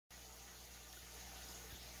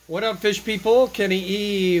What up, fish people? Kenny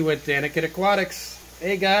E with Danica Aquatics.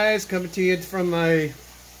 Hey guys, coming to you from my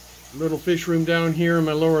little fish room down here in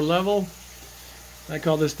my lower level. I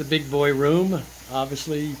call this the big boy room.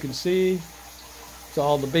 Obviously you can see it's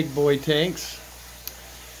all the big boy tanks.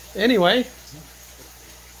 Anyway,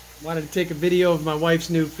 wanted to take a video of my wife's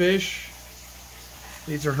new fish.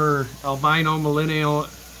 These are her albino Millenium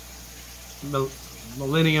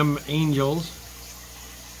angels.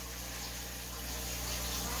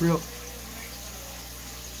 Real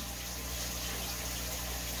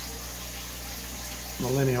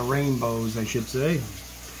Millennial rainbows, I should say.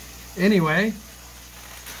 Anyway,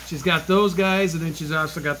 she's got those guys, and then she's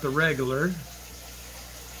also got the regular.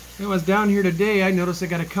 I was down here today, I noticed I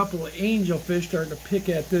got a couple of angelfish starting to pick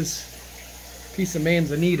at this piece of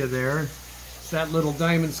manzanita there. It's that little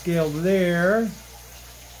diamond scale there,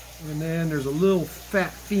 and then there's a little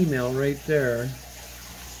fat female right there.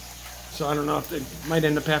 So I don't know if they might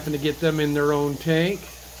end up having to get them in their own tank.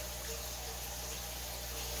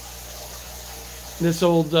 This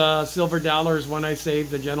old silver dollar is one I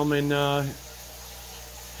saved. The gentleman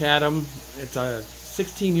had him. It's a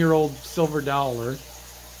 16-year-old silver dollar.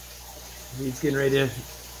 He's getting ready to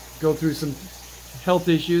go through some health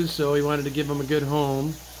issues, so he wanted to give him a good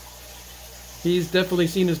home. He's definitely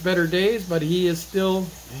seen his better days, but he is still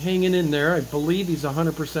hanging in there. I believe he's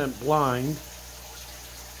 100% blind.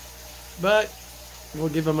 But we'll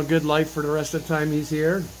give him a good life for the rest of the time he's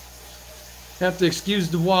here. Have to excuse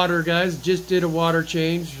the water, guys. Just did a water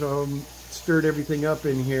change, so stirred everything up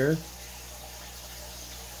in here.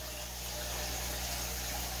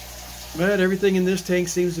 But everything in this tank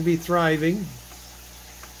seems to be thriving.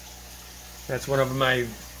 That's one of my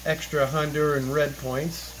extra Honduran and red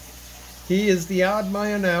points. He is the odd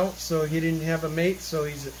man out, so he didn't have a mate, so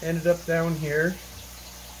he's ended up down here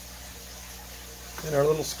in our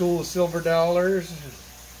little school of silver dollars.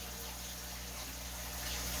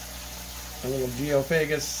 A little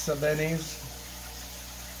Geophagus sabenis.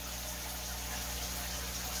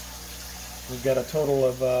 We've got a total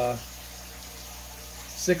of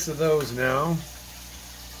 6 of those now.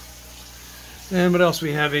 And what else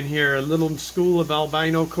we have in here? A little school of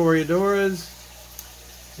albino corredoras.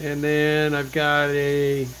 And then I've got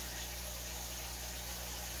a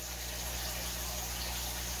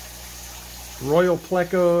royal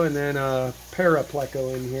pleco and then a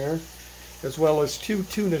parapleco in here, as well as 2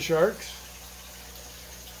 tuna sharks.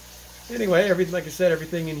 Anyway, everything, like I said,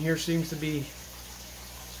 everything in here seems to be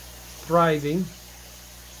thriving.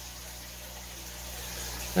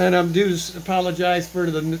 And I do apologize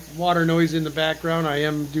for the water noise in the background. I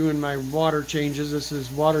am doing my water changes. This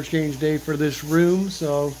is water change day for this room,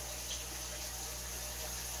 so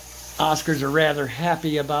Oscars are rather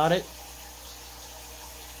happy about it.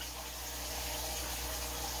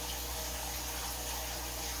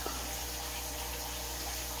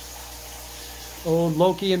 Old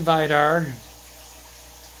Loki and Vidar.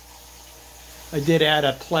 I did add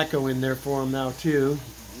a pleco in there for him now too.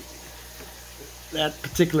 That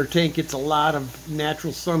particular tank gets a lot of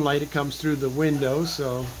natural sunlight. It comes through the window,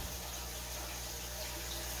 so.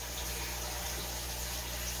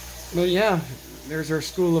 But yeah, there's our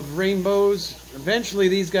school of rainbows. Eventually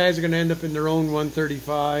these guys are going to end up in their own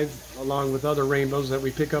 135, along with other rainbows that we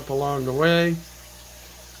pick up along the way.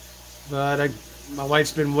 But my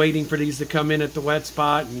wife's been waiting for these to come in at the wet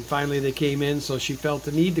spot, and finally they came in, so she felt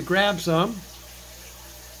the need to grab some.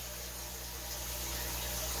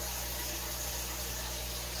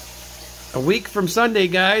 A week from Sunday,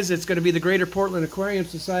 guys, it's going to be the Greater Portland Aquarium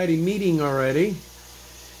Society meeting already.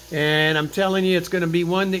 And I'm telling you, it's going to be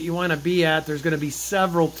one that you want to be at. There's going to be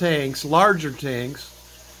several tanks, larger tanks.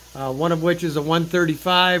 One of which is a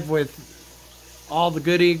 135 with all the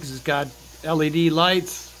goodies. It's got LED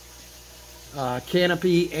lights,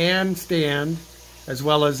 canopy and stand, as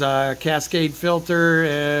well as a cascade filter,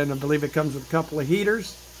 and I believe it comes with a couple of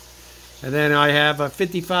heaters. And then I have a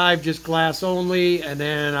 55 just glass only, and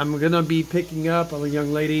then I'm going to be picking up, a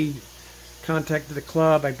young lady contacted the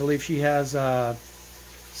club. I believe she has a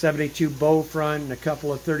 72 bow front and a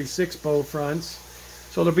couple of 36 bow fronts.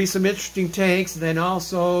 So there'll be some interesting tanks. And then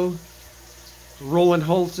also Roland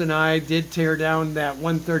Holtz and I did tear down that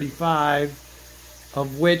 135,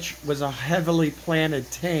 of which was a heavily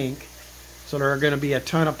planted tank. So there are going to be a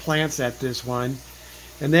ton of plants at this one.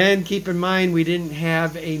 And then keep in mind, we didn't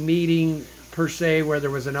have a meeting per se where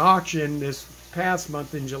there was an auction this past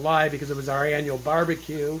month in July because it was our annual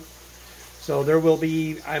barbecue. So there will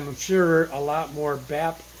be, I'm sure, a lot more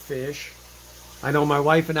BAP fish. I know my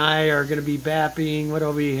wife and I are going to be bapping. What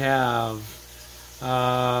do we have?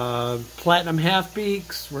 Platinum half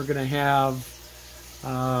beaks. We're going to have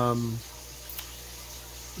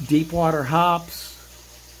deep water hops.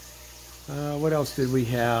 What else did we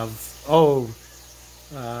have? Oh,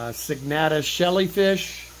 Signata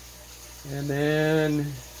shellyfish. And then,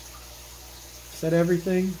 is that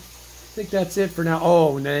everything? I think that's it for now.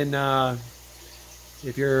 Oh, and then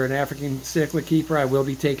if you're an African cichlid keeper, I will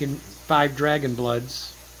be taking 5 dragon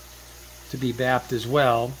bloods to be bapped as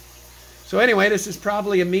well. So anyway, this is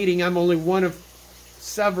probably a meeting. I'm only one of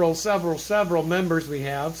several members we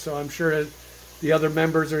have, so I'm sure the other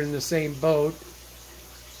members are in the same boat.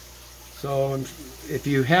 So if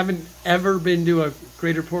you haven't ever been to a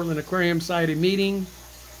Greater Portland Aquarium Society meeting,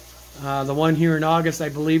 the one here in August, I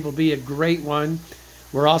believe, will be a great one.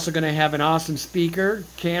 We're also going to have an awesome speaker,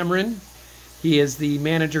 Cameron. He is the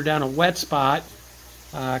manager down at Wet Spot.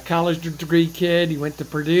 College degree kid. He went to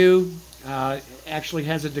Purdue. Actually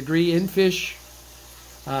has a degree in fish.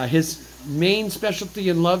 His main specialty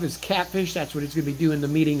in love is catfish. That's what he's going to be doing the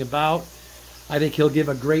meeting about. I think he'll give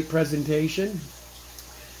a great presentation.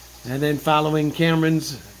 And then following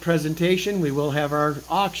Cameron's presentation, we will have our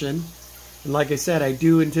auction. And like I said, I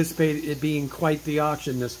do anticipate it being quite the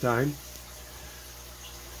auction this time.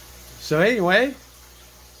 So anyway,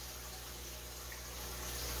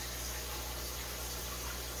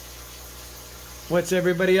 what's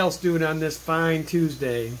everybody else doing on this fine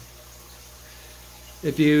Tuesday?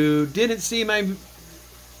 If you didn't see my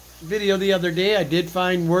video the other day, I did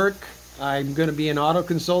find work. I'm going to be an auto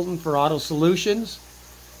consultant for Auto Solutions.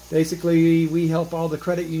 Basically, we help all the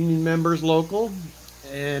credit union members local.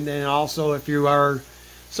 And then also, if you are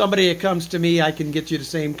somebody that comes to me, I can get you the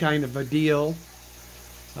same kind of a deal.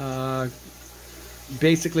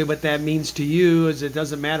 Basically, what that means to you is it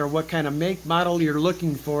doesn't matter what kind of make, model you're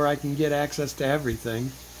looking for, I can get access to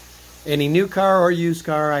everything. Any new car or used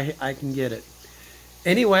car, I can get it.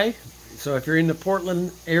 Anyway, so if you're in the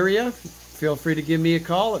Portland area, feel free to give me a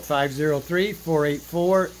call at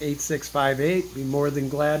 503-484-8658. Be more than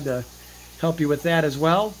glad to help you with that as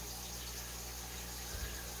well.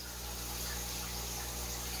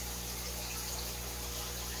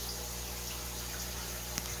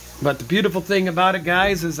 But the beautiful thing about it,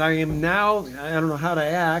 guys, is I am now, I don't know how to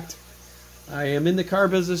act. I am in the car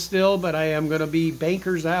business still, but I am going to be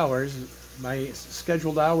banker's hours. My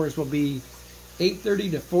scheduled hours will be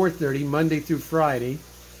 8:30 to 4:30, Monday through Friday.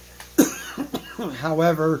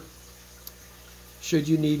 However, should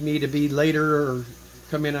you need me to be later or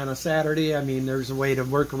come in on a Saturday, I mean, there's a way to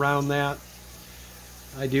work around that.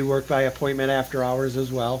 I do work by appointment after hours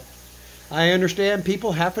as well. I understand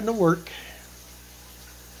people happen to work.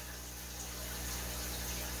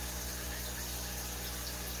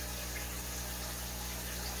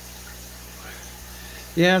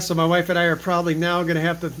 Yeah, so my wife and I are probably now going to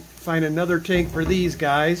have to find another tank for these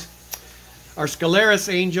guys. Our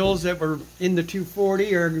Scalaris Angels that were in the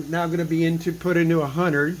 240 are now going to be put into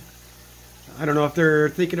 100. I don't know if they're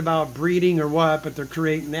thinking about breeding or what, but they're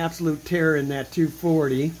creating an absolute tear in that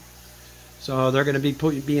 240. So they're going to be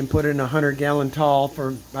being put in a 100-gallon tall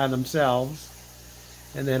by themselves.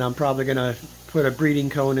 And then I'm probably going to put a breeding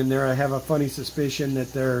cone in there. I have a funny suspicion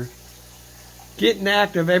that they're getting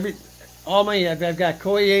active. I've got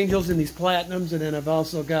koi angels and these platinums, and then I've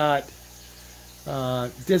also got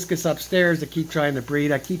discus upstairs that keep trying to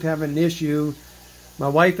breed. I keep having an issue. My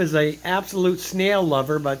wife is an absolute snail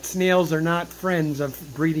lover, but snails are not friends of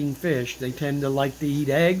breeding fish. They tend to like to eat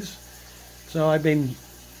eggs. So I've been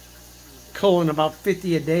culling about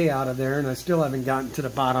 50 a day out of there, and I still haven't gotten to the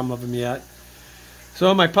bottom of them yet.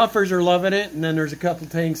 So my puffers are loving it, and then there's a couple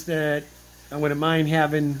tanks that I wouldn't mind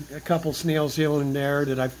having a couple snails here and there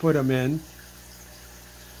that I've put them in.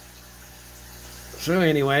 So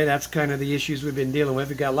anyway, that's kind of the issues we've been dealing with.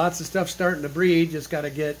 We've got lots of stuff starting to breed, just got to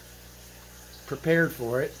get prepared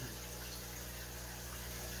for it.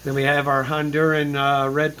 Then we have our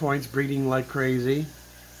Honduran red points breeding like crazy.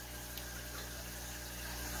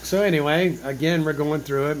 So anyway, again, we're going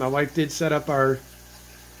through it. My wife did set up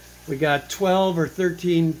we got 12 or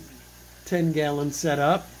 13 10-gallons set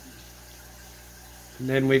up. And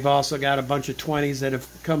then we've also got a bunch of 20s that have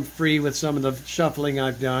come free with some of the shuffling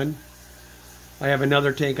I've done. I have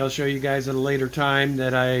another tank I'll show you guys at a later time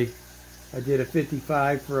that I did a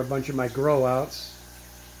 55 for a bunch of my grow outs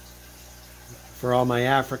for all my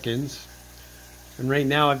Africans. And right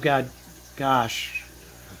now I've got, gosh,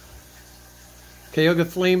 Cayuga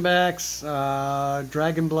Flamebacks,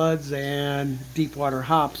 Dragon Bloods, and Deepwater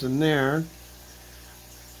Hops in there.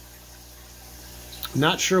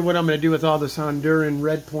 Not sure what I'm going to do with all this Honduran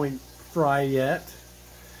red point fry yet.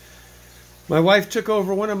 My wife took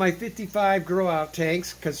over one of my 55 grow out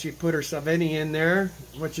tanks because she put her Savini in there,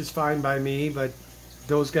 which is fine by me, but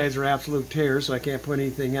those guys are absolute tears, so I can't put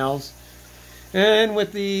anything else. And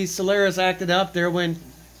with the Solaris acted up, there went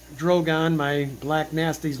Drogon, my Black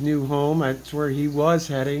Nasty's new home. That's where he was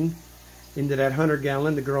heading, into that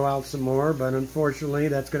 100-gallon to grow out some more, but unfortunately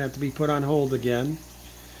that's going to have to be put on hold again.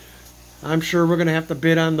 I'm sure we're going to have to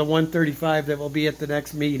bid on the 135 that will be at the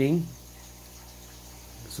next meeting.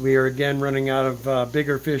 So we are again running out of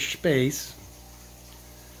bigger fish space.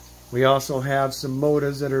 We also have some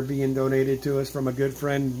motas that are being donated to us from a good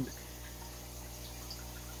friend,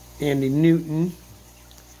 Andy Newton.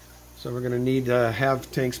 So we're going to need to have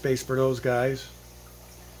tank space for those guys.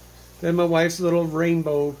 Then my wife's little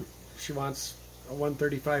rainbow, she wants a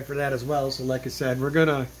 135 for that as well. So like I said, we're going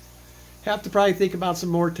to have to probably think about some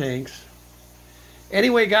more tanks.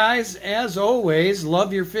 Anyway, guys, as always,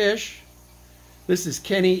 love your fish. This is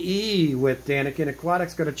Kenny E. with Danikin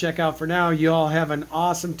Aquatics. Going to check out for now. You all have an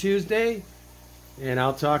awesome Tuesday, and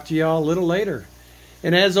I'll talk to you all a little later.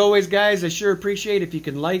 And as always, guys, I sure appreciate if you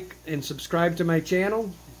can like and subscribe to my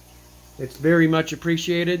channel. It's very much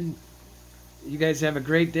appreciated. You guys have a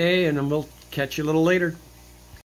great day, and we'll catch you a little later.